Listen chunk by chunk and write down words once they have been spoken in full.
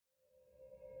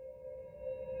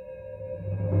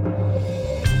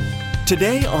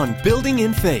Today on Building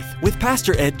in Faith with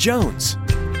Pastor Ed Jones.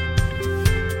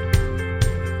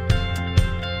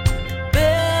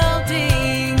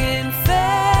 Building in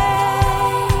Faith.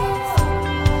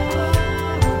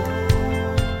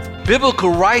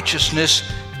 Biblical righteousness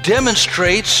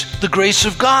demonstrates the grace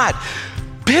of God.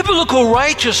 Biblical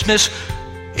righteousness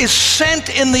is sent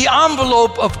in the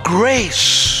envelope of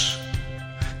grace,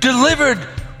 delivered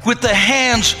with the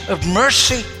hands of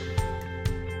mercy.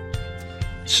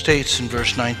 It states in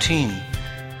verse 19,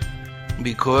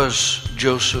 because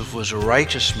Joseph was a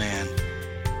righteous man,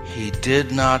 he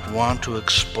did not want to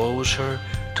expose her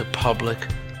to public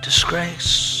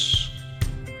disgrace.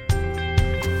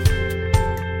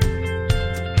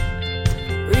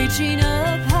 Reaching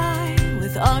up high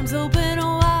with arms open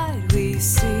wide, we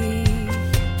see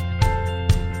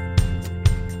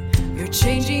you're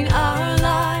changing our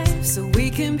lives so we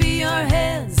can be your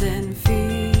hands and feet.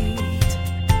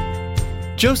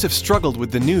 Joseph struggled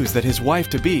with the news that his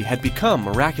wife-to-be had become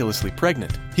miraculously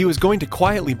pregnant. He was going to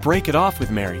quietly break it off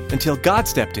with Mary until God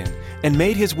stepped in and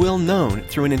made his will known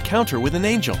through an encounter with an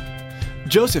angel.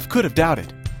 Joseph could have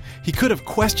doubted. He could have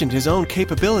questioned his own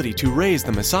capability to raise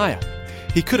the Messiah.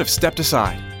 He could have stepped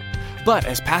aside. But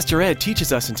as Pastor Ed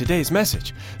teaches us in today's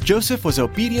message, Joseph was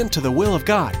obedient to the will of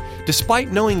God,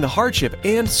 despite knowing the hardship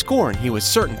and scorn he was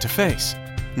certain to face.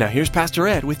 Now here's Pastor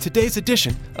Ed with today's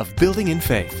edition of Building in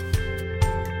Faith.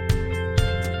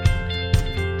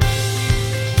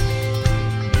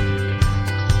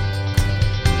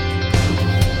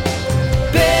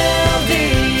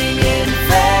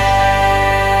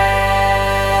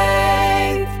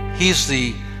 He's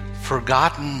the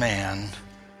forgotten man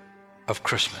of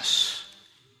Christmas.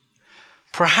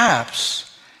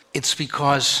 Perhaps it's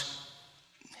because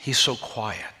he's so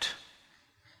quiet.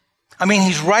 I mean,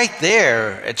 he's right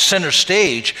there at center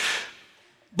stage,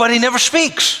 but he never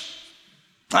speaks.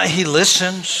 He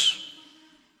listens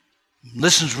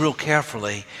real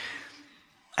carefully,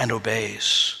 and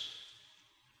obeys.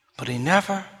 But he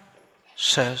never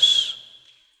says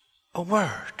a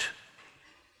word.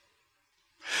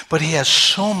 But he has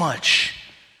so much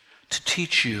to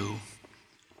teach you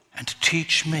and to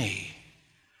teach me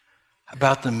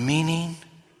about the meaning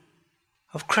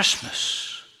of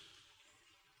Christmas,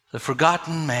 the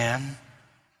forgotten man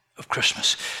of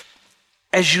Christmas.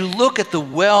 As you look at the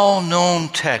well-known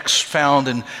text found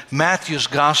in Matthew's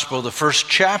Gospel, the first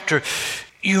chapter,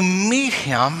 you meet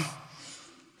him,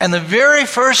 and the very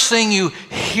first thing you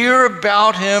hear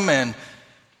about him and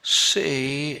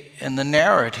see in the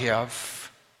narrative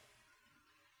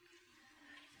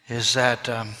is that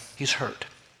he's hurt.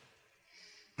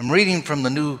 I'm reading from the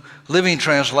New Living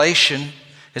Translation.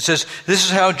 It says, this is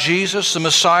how Jesus, the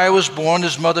Messiah, was born.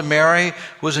 His mother Mary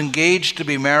was engaged to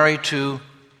be married to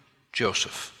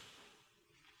Joseph.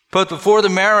 But before the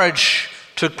marriage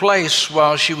took place,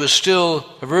 while she was still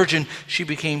a virgin, she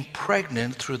became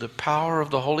pregnant through the power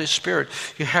of the Holy Spirit.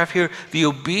 You have here the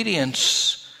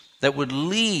obedience that would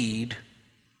lead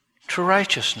to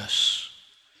righteousness.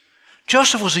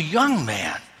 Joseph was a young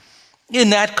man.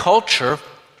 In that culture,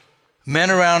 men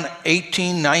around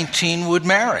 18, 19 would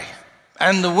marry,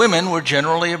 and the women were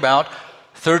generally about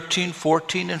 13,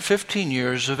 14, and 15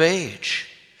 years of age.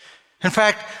 In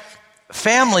fact,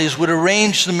 families would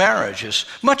arrange the marriages,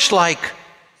 much like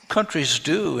countries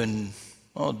do in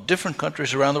different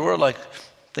countries around the world, like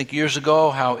I think years ago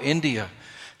how India,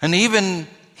 and even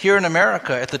here in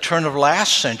America at the turn of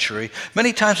last century,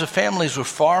 many times the families were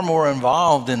far more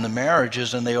involved in the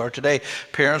marriages than they are today.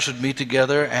 Parents would meet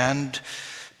together and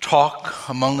talk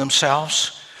among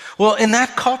themselves. Well, in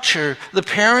that culture, the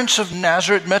parents of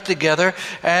Nazareth met together,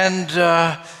 and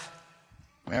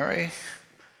Mary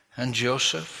and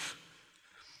Joseph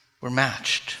were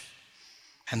matched,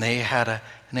 and they had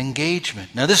an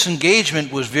engagement. Now, this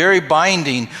engagement was very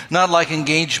binding, not like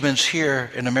engagements here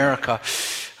in America.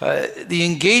 The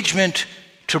engagement,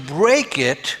 to break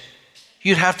it,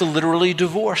 you'd have to literally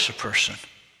divorce a person.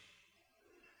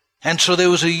 And so there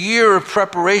was a year of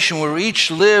preparation where each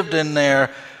lived in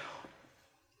there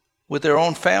with their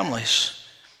own families.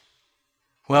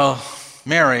 Well,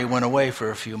 Mary went away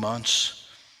for a few months.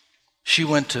 She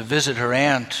went to visit her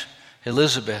aunt,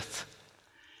 Elizabeth.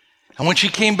 And when she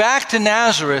came back to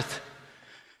Nazareth,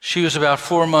 she was about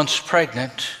 4 months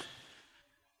pregnant.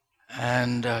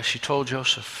 And she told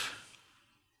Joseph.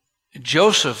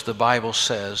 Joseph, the Bible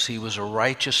says, he was a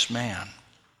righteous man.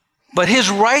 But his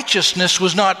righteousness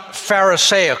was not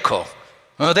Pharisaical.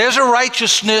 There's a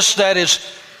righteousness that is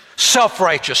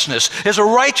self-righteousness. There's a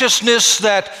righteousness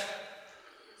that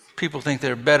people think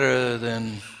they're better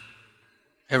than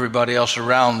everybody else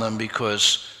around them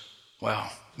because,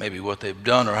 well, maybe what they've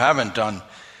done or haven't done.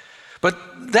 But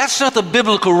that's not the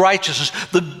biblical righteousness.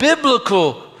 The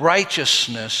biblical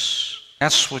righteousness,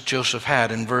 that's what Joseph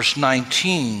had. In verse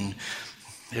 19,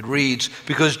 it reads,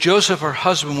 because Joseph, her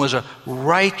husband, was a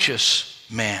righteous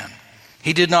man.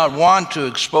 He did not want to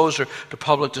expose her to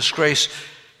public disgrace.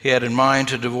 He had in mind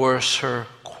to divorce her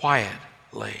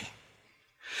quietly.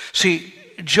 See,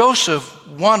 Joseph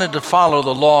wanted to follow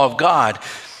the law of God,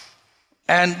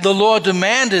 and the law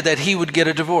demanded that he would get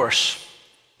a divorce.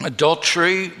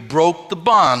 Adultery broke the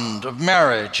bond of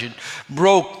marriage. It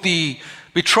broke the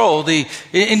betrothal, the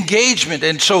engagement,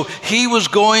 and so he was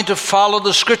going to follow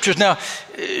the scriptures. Now,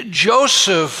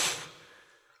 Joseph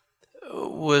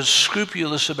was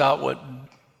scrupulous about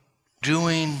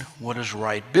doing what is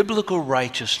right. Biblical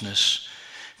righteousness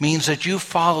means that you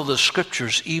follow the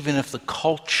scriptures even if the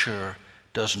culture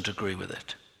doesn't agree with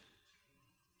it.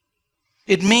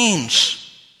 It means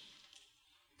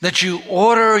that you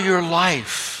order your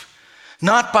life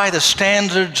not by the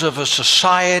standards of a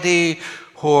society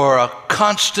or a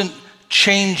constant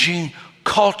changing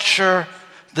culture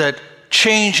that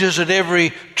changes at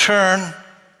every turn.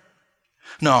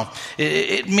 No,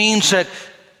 it means that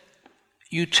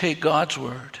you take God's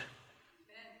word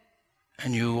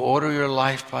and you order your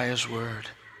life by his word.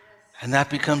 And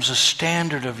that becomes a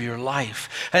standard of your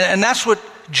life. And that's what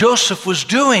Joseph was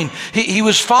doing. He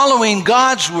was following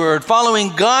God's word,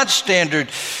 following God's standard.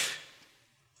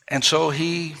 And so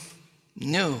he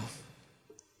knew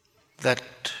that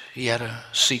he had to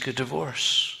seek a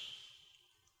divorce.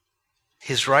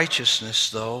 His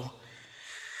righteousness, though,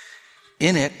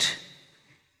 in it,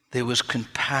 there was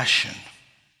compassion.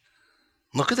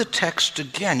 Look at the text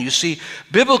again. You see,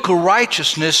 biblical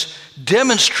righteousness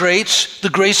demonstrates the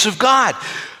grace of God.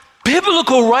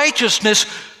 Biblical righteousness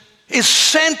is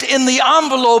sent in the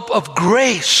envelope of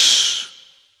grace,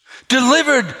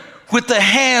 delivered with the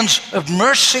hands of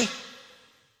mercy.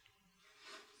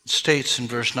 It states in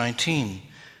verse 19,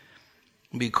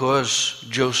 because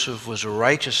Joseph was a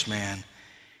righteous man,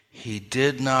 he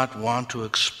did not want to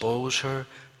expose her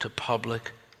to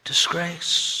public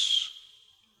disgrace.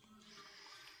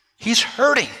 He's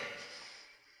hurting.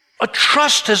 A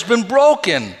trust has been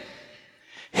broken.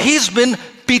 He's been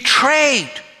betrayed.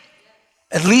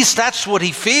 At least that's what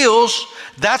he feels.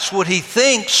 That's what he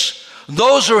thinks.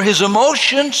 Those are his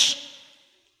emotions.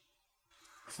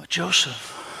 But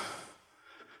Joseph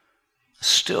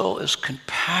still is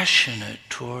compassionate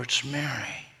towards Mary.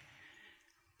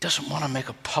 He doesn't want to make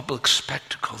a public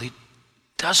spectacle. He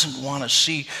doesn't want to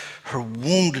see her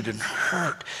wounded and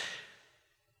hurt.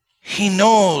 He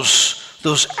knows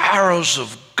those arrows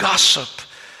of gossip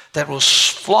that will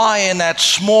fly in that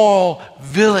small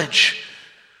village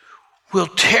will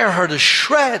tear her to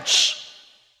shreds.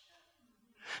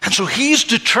 And so he's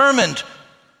determined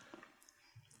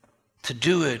to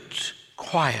do it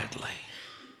quietly.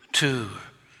 2,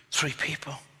 3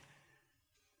 people.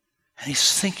 And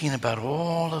he's thinking about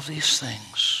all of these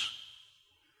things.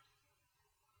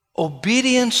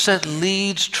 Obedience that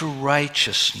leads to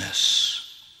righteousness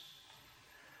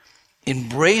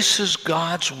embraces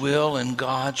God's will and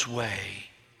God's way,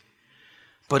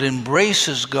 but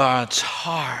embraces God's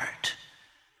heart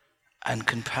and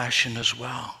compassion as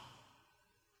well.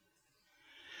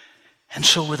 And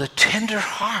so with a tender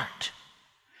heart,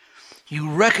 you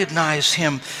recognize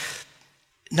him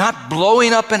not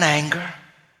blowing up in anger,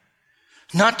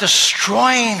 not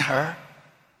destroying her,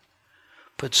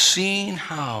 but seeing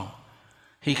how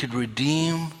he could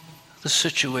redeem the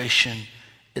situation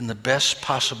in the best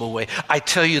possible way. I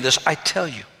tell you this, I tell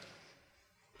you,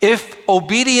 if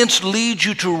obedience leads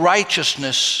you to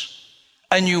righteousness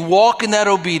and you walk in that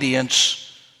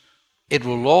obedience, it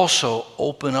will also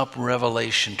open up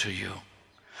revelation to you.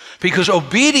 Because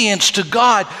obedience to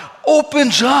God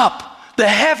opens up the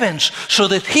heavens so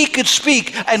that he could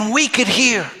speak and we could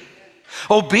hear.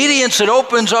 Obedience that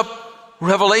opens up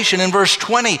revelation. In verse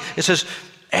 20, it says,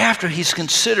 after he's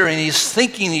considering, he's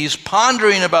thinking, he's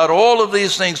pondering about all of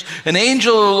these things, an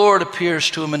angel of the Lord appears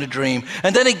to him in a dream.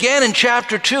 And then again in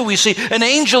chapter 2, we see an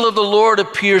angel of the Lord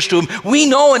appears to him. We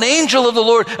know an angel of the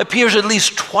Lord appears at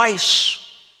least twice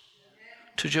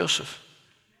to Joseph.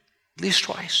 At least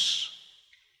twice.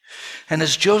 And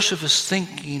as Joseph is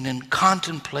thinking and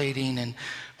contemplating and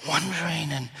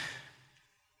wondering and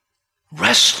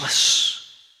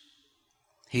restless,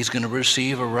 he's going to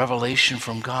receive a revelation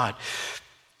from God.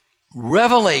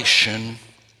 Revelation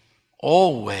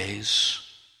always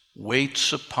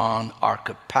waits upon our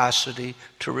capacity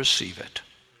to receive it.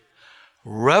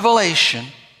 Revelation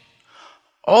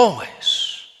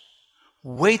always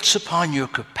waits upon your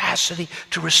capacity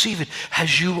to receive it.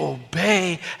 As you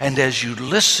obey and as you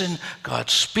listen, God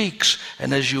speaks.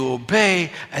 And as you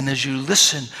obey and as you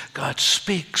listen, God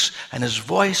speaks. And his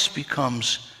voice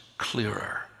becomes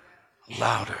clearer,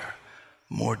 louder,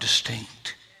 more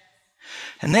distinct.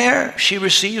 And there he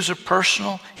receives a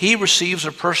personal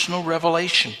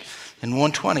revelation in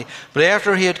 1:20. But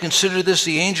after he had considered this,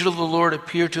 the angel of the Lord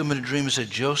appeared to him in a dream and said,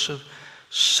 Joseph,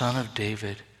 son of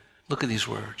David. Look at these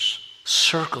words.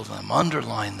 Circle them,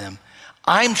 underline them.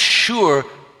 I'm sure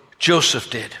Joseph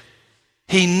did.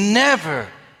 He never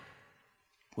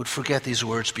would forget these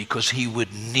words because he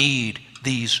would need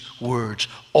these words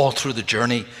all through the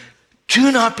journey.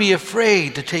 Do not be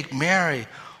afraid to take Mary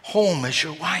home as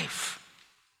your wife.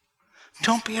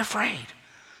 Don't be afraid,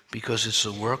 because it's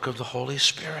the work of the Holy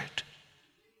Spirit.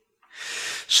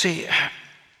 See,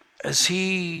 as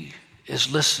he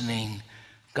is listening,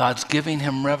 God's giving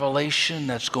him revelation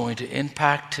that's going to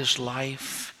impact his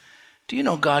life. Do you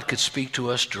know God could speak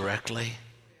to us directly?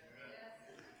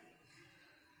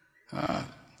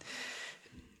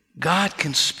 God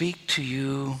can speak to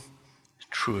you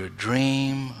through a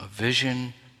dream, a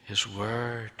vision, his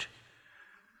word.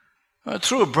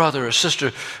 Through a brother or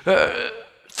sister,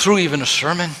 through even a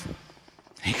sermon,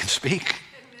 he can speak.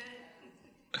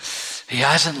 He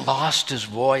hasn't lost his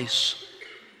voice.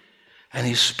 And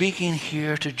he's speaking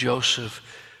here to Joseph.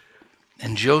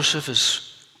 And Joseph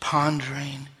is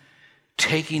pondering,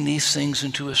 taking these things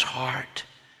into his heart.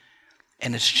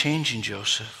 And it's changing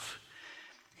Joseph.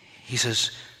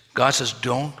 God says,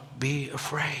 don't be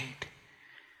afraid.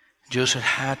 Joseph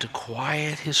had to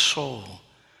quiet his soul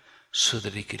so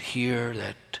that he could hear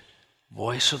that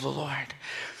voice of the Lord.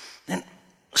 And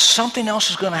something else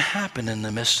is going to happen in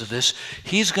the midst of this.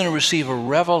 He's going to receive a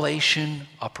revelation,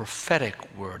 a prophetic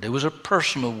word. It was a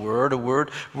personal word, a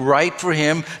word right for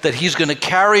him that he's going to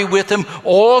carry with him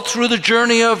all through the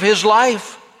journey of his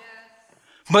life.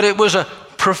 But it was a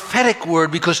prophetic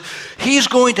word because he's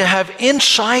going to have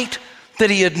insight that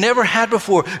he had never had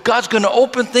before. God's going to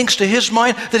open things to his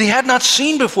mind that he had not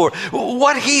seen before.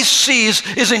 What he sees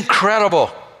is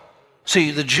incredible. See,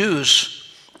 the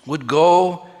Jews would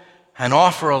go and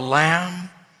offer a lamb,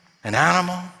 an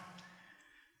animal.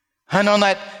 And on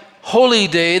that holy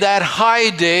day, that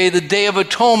high day, the Day of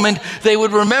Atonement, they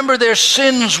would remember their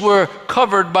sins were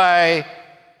covered by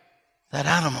that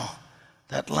animal,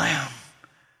 that lamb.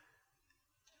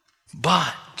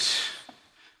 But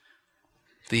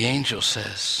the angel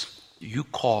says, you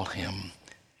call him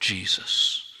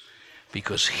Jesus,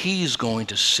 because he's going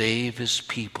to save his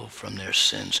people from their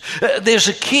sins. There's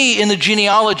a key in the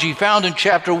genealogy found in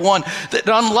chapter 1 that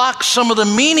unlocks some of the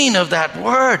meaning of that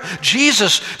word.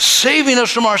 Jesus saving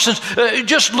us from our sins.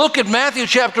 Just look at Matthew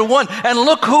chapter 1 and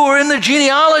look who are in the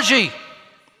genealogy.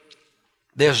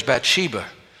 There's Bathsheba,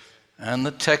 and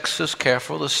the text is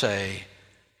careful to say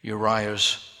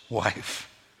Uriah's wife.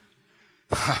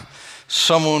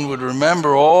 Someone would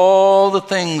remember all the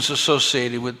things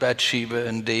associated with Bathsheba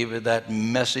and David, that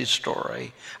messy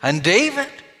story. And David.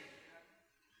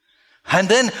 And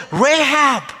then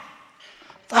Rahab,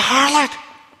 the harlot.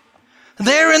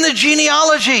 They're in the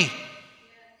genealogy.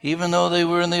 Even though they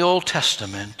were in the Old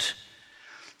Testament,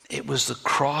 it was the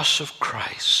cross of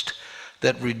Christ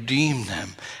that redeemed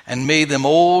them and made them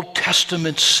Old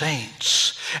Testament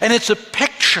saints. And it's a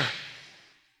picture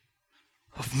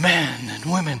of men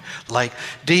and women like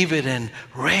David and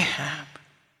Rahab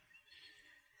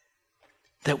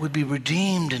that would be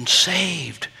redeemed and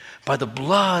saved by the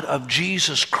blood of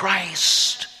Jesus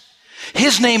Christ.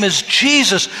 His name is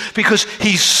Jesus because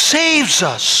he saves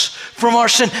us from our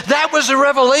sin. That was the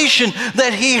revelation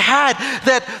that he had,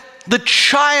 that the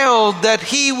child that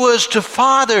he was to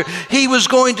father, he was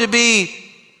going to be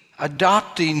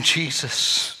adopting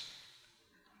Jesus.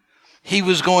 He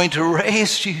was going to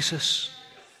raise Jesus.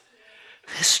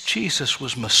 This Jesus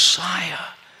was Messiah.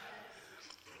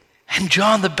 And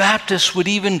John the Baptist would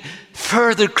even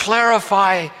further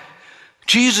clarify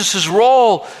Jesus'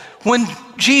 role when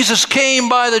Jesus came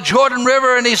by the Jordan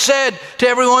River and he said to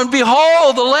everyone,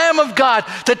 behold, the Lamb of God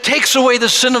that takes away the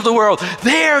sin of the world.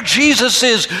 There Jesus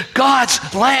is,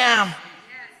 God's Lamb.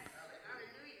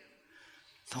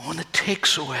 The one that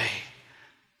takes away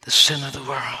the sin of the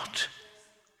world.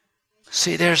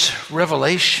 See, there's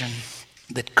revelation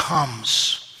that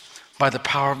comes by the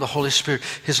power of the Holy Spirit.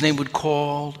 His name would be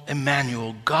called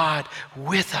Emmanuel, God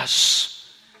with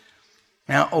us.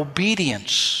 Now,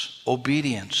 obedience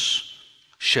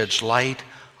sheds light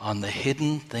on the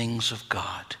hidden things of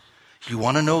God. You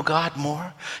want to know God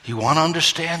more? You want to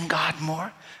understand God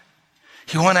more?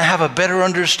 You want to have a better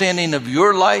understanding of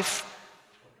your life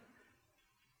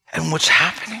and what's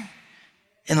happening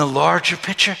in the larger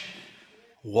picture?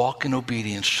 Walk in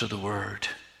obedience to the Word.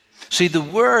 See, the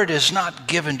Word is not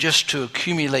given just to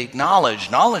accumulate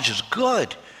knowledge. Knowledge is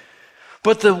good.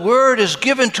 But the Word is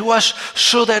given to us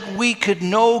so that we could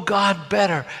know God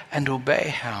better and obey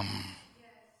Him.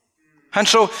 And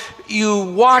so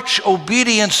you watch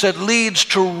obedience that leads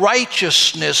to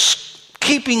righteousness,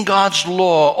 keeping God's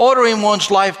law, ordering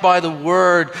one's life by the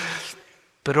Word,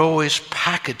 but always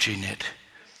packaging it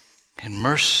in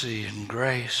mercy and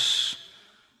grace,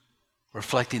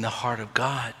 reflecting the heart of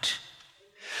God.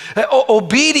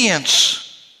 Obedience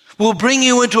will bring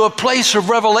you into a place of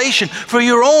revelation for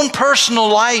your own personal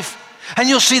life, and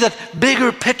you'll see that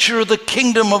bigger picture of the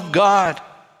kingdom of God.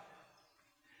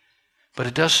 But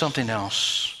it does something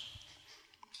else.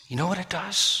 You know what it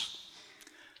does?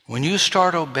 When you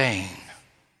start obeying,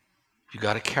 you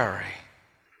got to carry.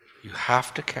 You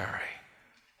have to carry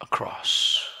a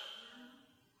cross.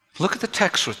 Look at the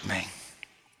text with me.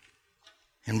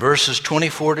 In verses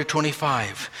 24 to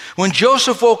 25, when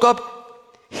Joseph woke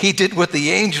up, he did what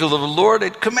the angel of the Lord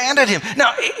had commanded him.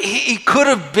 Now, he could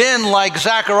have been like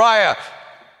Zechariah.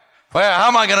 Well, how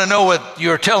am I going to know what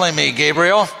you're telling me,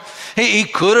 Gabriel? He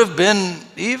could have been,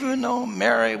 even though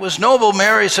Mary was noble,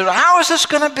 Mary said, how is this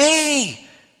going to be?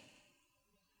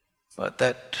 But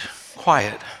that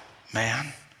quiet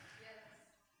man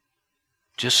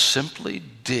just simply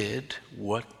did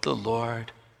what the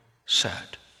Lord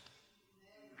said.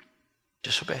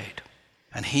 Disobeyed.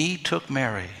 And he took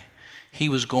Mary. He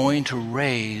was going to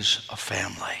raise a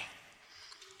family.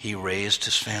 He raised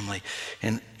his family.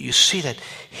 And you see that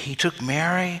he took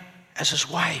Mary as his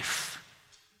wife.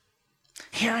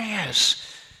 Here he is,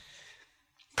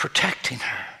 protecting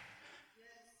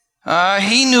her.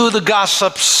 He knew the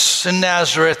gossips in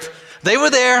Nazareth. They were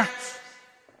there.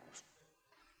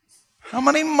 How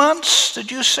many months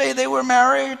did you say they were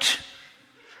married?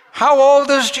 How old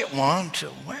is she? 1,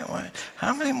 2, wait.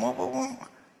 How many more?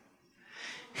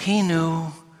 He knew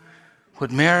what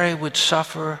Mary would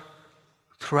suffer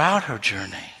throughout her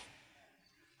journey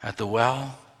at the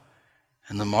well,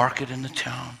 in the market, in the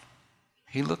town.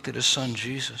 He looked at his son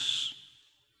Jesus,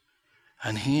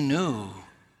 and he knew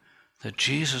that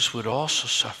Jesus would also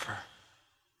suffer.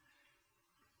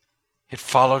 It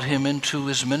followed him into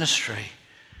his ministry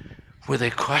where they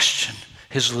questioned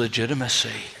his legitimacy.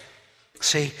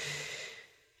 See,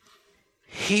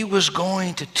 he was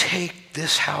going to take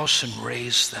this house and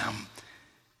raise them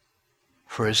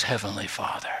for his heavenly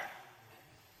Father.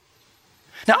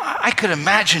 Now, I could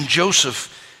imagine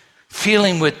Joseph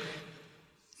feeling what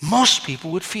most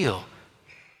people would feel,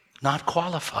 not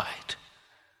qualified.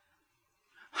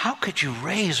 How could you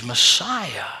raise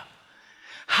Messiah?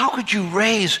 How could you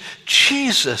raise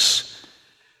Jesus,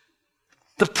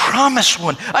 the promised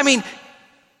one? I mean,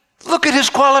 look at his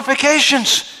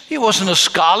qualifications. He wasn't a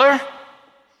scholar.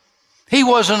 He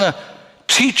wasn't a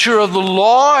teacher of the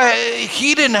law.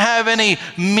 He didn't have any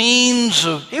means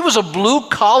of, he was a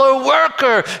blue-collar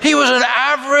worker. He was an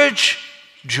average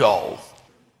Joe.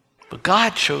 But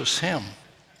God chose him,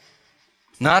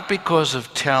 not because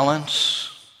of talents,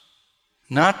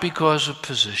 not because of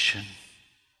position,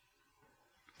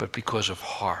 but because of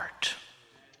heart.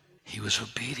 He was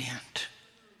obedient.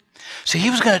 See, he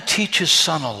was going to teach his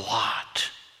son a lot,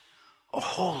 a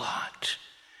whole lot.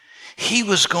 He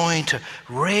was going to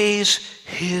raise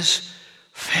his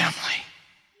family.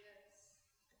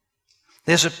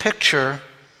 There's a picture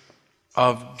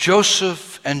of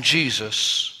Joseph and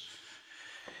Jesus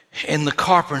in the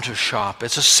carpenter shop.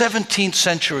 It's a 17th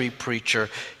century preacher.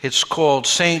 It's called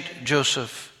Saint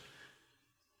Joseph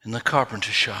in the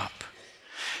carpenter shop.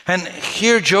 And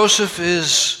here Joseph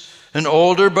is an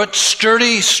older but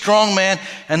sturdy, strong man.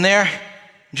 And there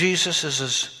Jesus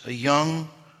is a young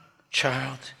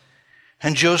child.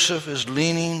 And Joseph is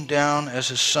leaning down as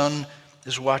his son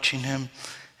is watching him.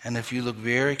 And if you look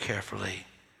very carefully,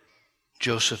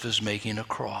 Joseph is making a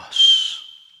cross.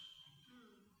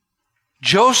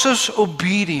 Joseph's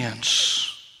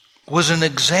obedience was an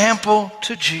example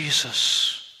to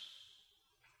Jesus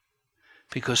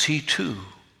because he too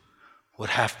would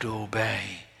have to obey.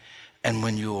 And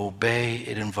when you obey,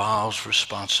 it involves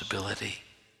responsibility.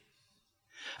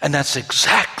 And that's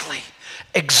exactly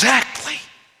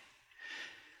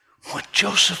what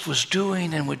Joseph was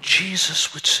doing and what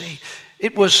Jesus would see.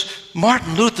 It was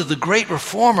Martin Luther, the great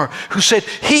reformer, who said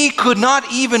he could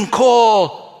not even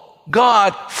call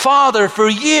God Father for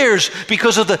years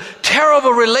because of the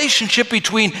terrible relationship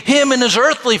between him and his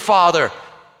earthly father.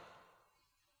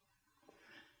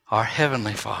 Our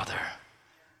heavenly Father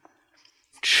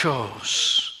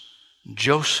chose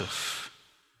Joseph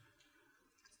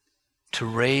to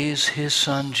raise his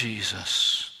son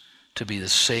Jesus to to be the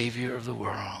Savior of the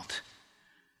world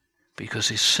because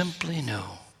he simply knew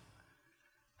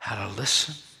how to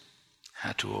listen,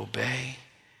 how to obey,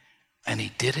 and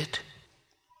he did it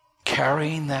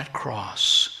carrying that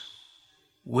cross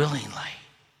willingly.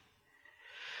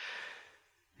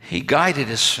 He guided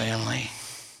his family.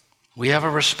 We have a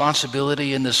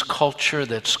responsibility in this culture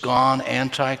that's gone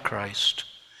anti-Christ,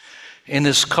 in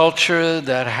this culture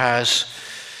that has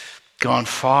gone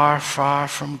far, far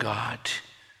from God,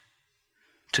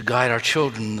 to guide our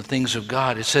children in the things of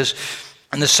God. It says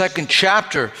in the 2nd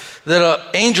chapter that an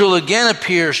angel again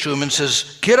appears to him and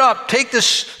says, "Get up, take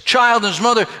this child and his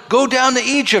mother, go down to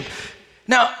Egypt."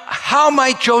 Now, how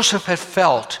might Joseph have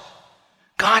felt?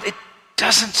 God, it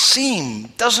doesn't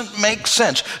make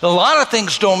sense. A lot of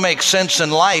things don't make sense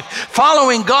in life.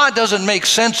 Following God doesn't make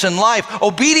sense in life.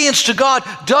 Obedience to God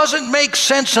doesn't make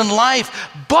sense in life,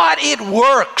 but it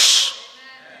works.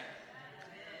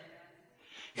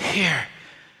 Here,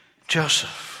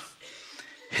 Joseph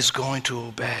is going to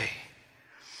obey.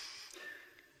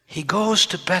 He goes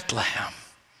to Bethlehem,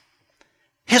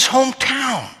 his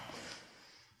hometown,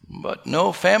 but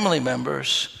no family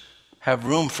members have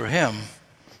room for him.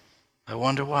 I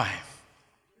wonder why.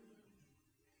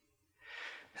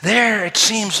 There it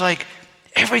seems like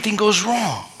everything goes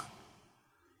wrong.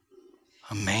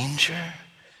 A manger,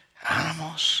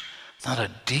 animals, not a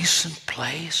decent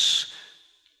place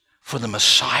for the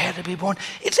Messiah to be born.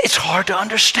 It's hard to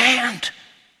understand.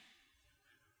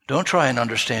 Don't try and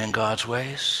understand God's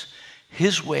ways.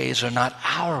 His ways are not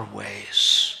our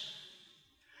ways.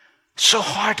 It's so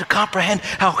hard to comprehend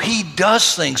how he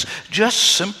does things. Just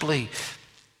simply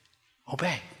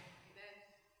obey.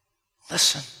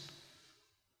 Listen.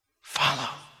 Follow.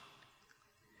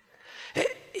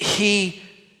 He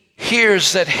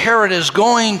hears that Herod is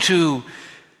going to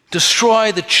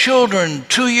destroy the children,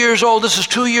 2 years old. This is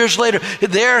 2 years later.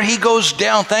 There he goes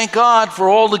down. Thank God for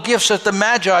all the gifts that the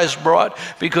Magi's brought,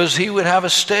 because he would have a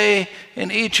stay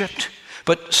in Egypt.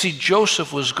 But see,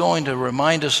 Joseph was going to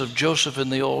remind us of Joseph in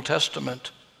the Old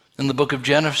Testament, in the book of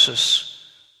Genesis,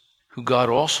 who God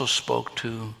also spoke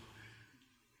to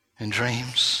in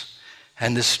dreams.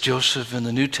 And this Joseph in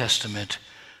the New Testament,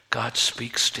 God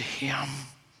speaks to him,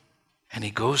 and he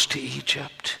goes to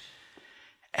Egypt,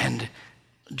 and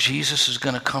Jesus is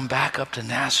going to come back up to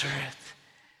Nazareth,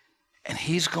 and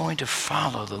he's going to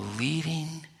follow the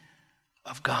leading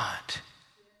of God.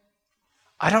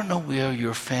 I don't know where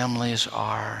your families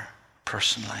are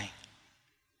personally.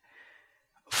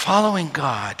 Following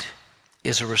God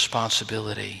is a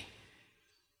responsibility.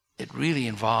 It really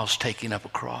involves taking up a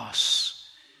cross.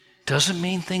 Doesn't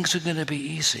mean things are going to be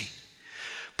easy,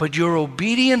 but your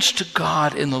obedience to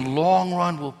God in the long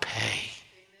run will pay.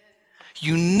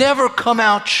 You never come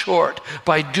out short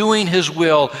by doing his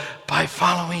will, by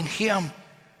following him.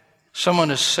 Someone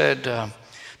has said,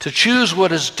 to choose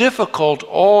what is difficult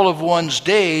all of one's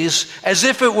days as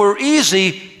if it were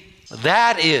easy,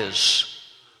 that is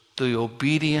the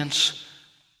obedience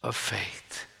of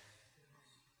faith.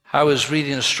 I was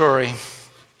reading a story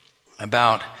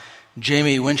about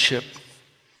Jamie Winship.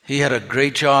 He had a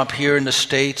great job here in the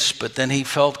States, but then he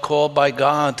felt called by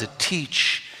God to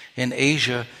teach in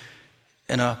Asia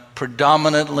in a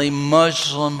predominantly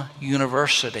Muslim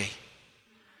university.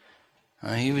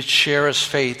 He would share his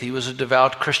faith. He was a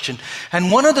devout Christian.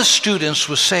 And one of the students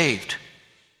was saved.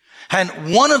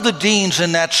 And one of the deans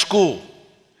in that school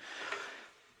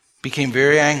became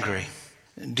very angry.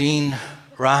 Dean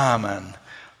Rahman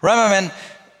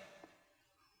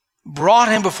brought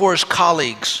him before his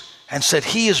colleagues and said,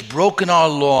 he has broken our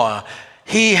law.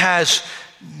 He has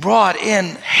brought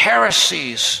in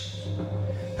heresies.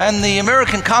 And the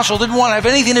American consul didn't want to have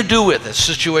anything to do with this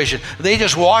situation. They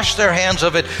just washed their hands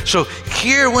of it. So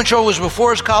here Winchell was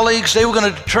before his colleagues. They were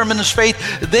going to determine his faith.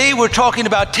 They were talking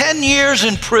about 10 years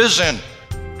in prison.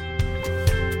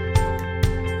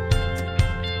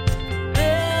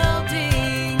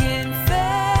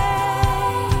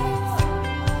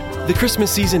 The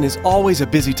Christmas season is always a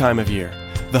busy time of year.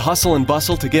 The hustle and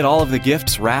bustle to get all of the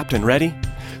gifts wrapped and ready.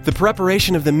 The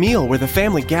preparation of the meal where the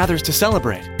family gathers to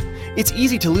celebrate. It's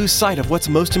easy to lose sight of what's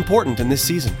most important in this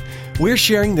season. We're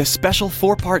sharing this special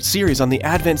 4-part series on the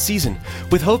Advent season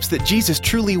with hopes that Jesus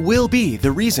truly will be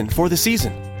the reason for the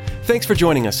season. Thanks for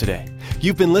joining us today.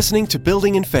 You've been listening to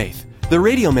Building in Faith, the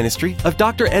radio ministry of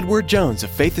Dr. Edward Jones of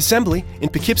Faith Assembly in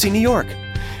Poughkeepsie, New York.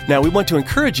 Now, we want to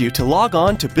encourage you to log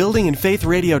on to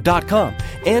buildinginfaithradio.com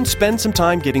and spend some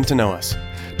time getting to know us.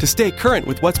 To stay current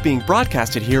with what's being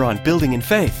broadcasted here on Building in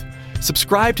Faith,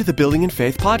 subscribe to the Building in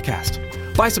Faith podcast.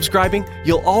 By subscribing,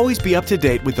 you'll always be up to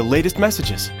date with the latest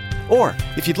messages. Or,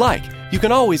 if you'd like, you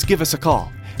can always give us a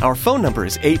call Our phone number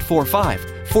is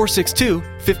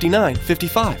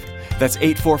 845-462-5955. That's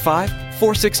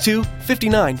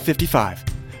 845-462-5955.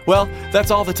 Well,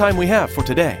 that's all the time we have for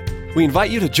today. We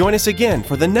invite you to join us again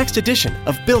for the next edition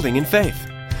of Building in Faith.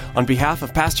 On behalf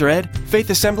of Pastor Ed, Faith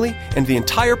Assembly, and the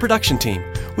entire production team,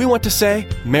 we want to say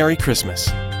Merry Christmas.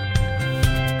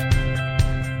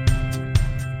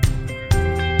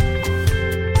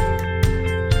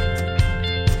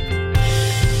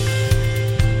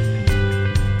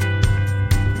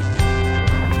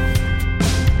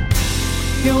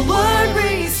 Your word